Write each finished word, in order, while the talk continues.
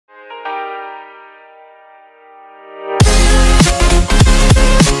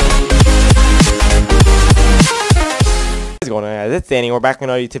What's going on, guys? It's Danny. We're back with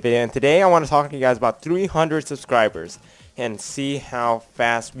another YouTube video, and today I want to talk to you guys about 300 subscribers and see how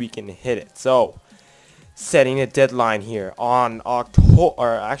fast we can hit it. So, setting a deadline here on November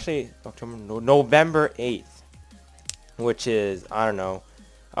 8th, which is, I don't know,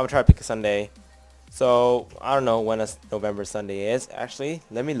 I'm gonna try to pick a Sunday. So I don't know when a November Sunday is. Actually,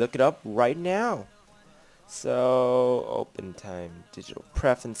 let me look it up right now. So open time, digital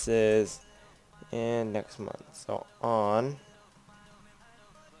preferences, and next month. So on,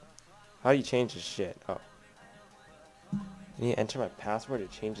 how do you change this shit? Oh, I need to enter my password to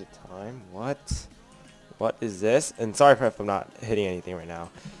change the time. What is this? And sorry if I'm not hitting anything right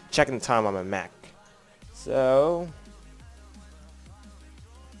now. Checking the time on my Mac. So,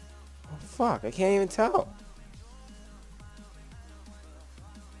 oh fuck, I can't even tell.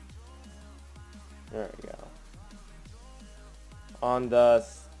 There we go. On the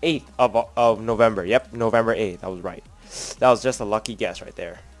 8th of November. Yep, November 8th. I was right. That was just a lucky guess right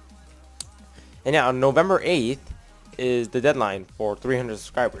there. And now, November 8th is the deadline for 300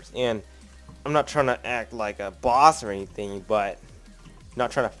 subscribers. And I'm not trying to act like a boss or anything, but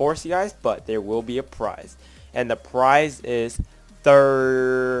not trying to force you guys, but there will be a prize. And the prize is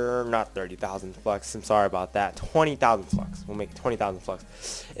not 30,000 flux. I'm sorry about that. 20,000 flux. We'll make 20,000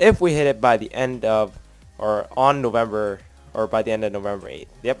 flux if we hit it by the end of, or on November, or by the end of November 8th.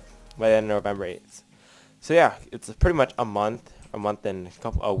 Yep, by the end of November 8th. So yeah, it's pretty much a month and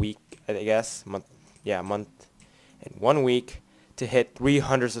a week, I guess. A month and 1 week to hit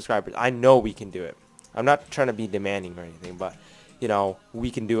 300 subscribers. I know we can do it. I'm not trying to be demanding or anything, but you know, we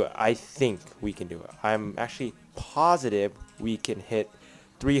can do it. I think we can do it. I'm actually positive we can hit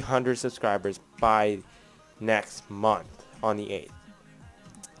 300 subscribers by next month on the 8th.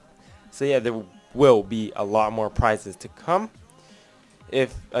 So yeah, there will be a lot more prizes to come.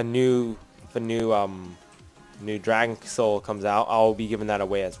 If a new Dragon Soul comes out, I'll be giving that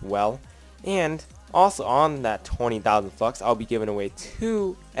away as well. And also on that 20,000 flux, I'll be giving away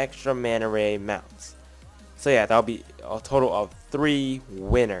 2 extra Mana Ray mounts. So yeah, that'll be a total of 3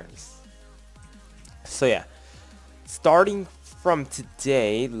 winners. So yeah, starting from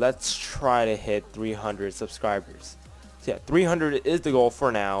today, let's try to hit 300 subscribers. So yeah, 300 is the goal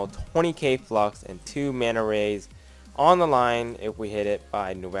for now. 20k flux and 2 Mana Rays on the line if we hit it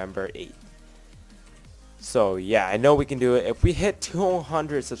by November 8th. So yeah, I know we can do it. If we hit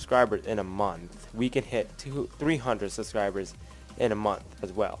 200 subscribers in a month, we can hit 300 subscribers in a month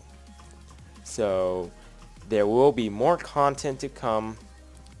as well. So there will be more content to come,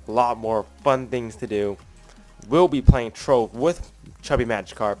 a lot more fun things to do. We'll be playing Trove with Chubby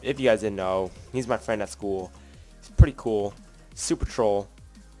Magikarp. If you guys didn't know, he's my friend at school. He's pretty cool, super troll.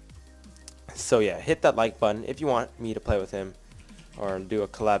 So yeah, hit that like button if you want me to play with him or do a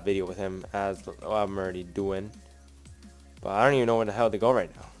collab video with him, as I'm already doing. But I don't even know where the hell to go right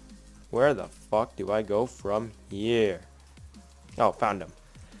now. Where the fuck do I go from here? Oh, found him.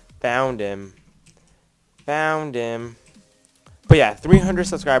 Found him. But yeah, 300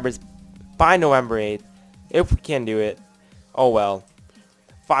 subscribers by November 8th. If we can do it, oh well.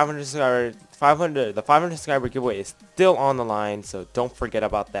 500 subscribers, the 500 subscriber giveaway is still on the line, so don't forget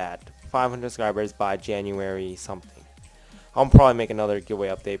about that. 500 subscribers by January something. I'll probably make another giveaway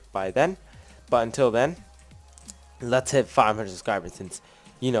update by then, but until then, let's hit 500 subscribers, since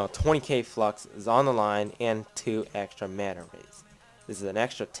you know 20k flux is on the line and 2 extra Mana Rays. This is an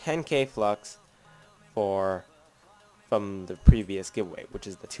extra 10k flux from the previous giveaway, which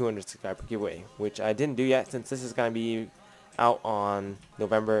is the 200 subscriber giveaway, which I didn't do yet, since this is going to be out on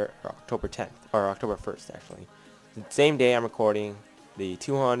October 10th, or October 1st actually. The same day I'm recording the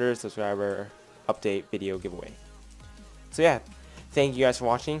 200 subscriber update video giveaway. So yeah, thank you guys for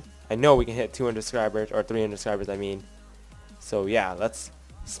watching. I know we can hit 200 subscribers, or 300 subscribers I mean. So yeah, let's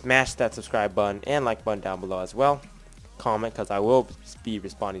smash that subscribe button and like button down below as well. Comment, because I will be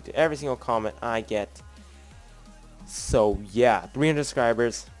responding to every single comment I get. So yeah, 300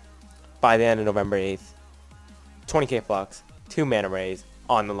 subscribers by the end of November 8th. 20k flux, 2 Mana Rays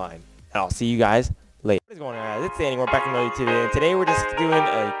on the line. And I'll see you guys later. What is going on, guys? It's Danny. We're back in another YouTube video. And today we're just doing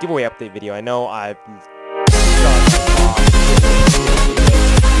a giveaway update video. I know I've on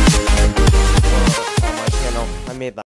my channel. I made like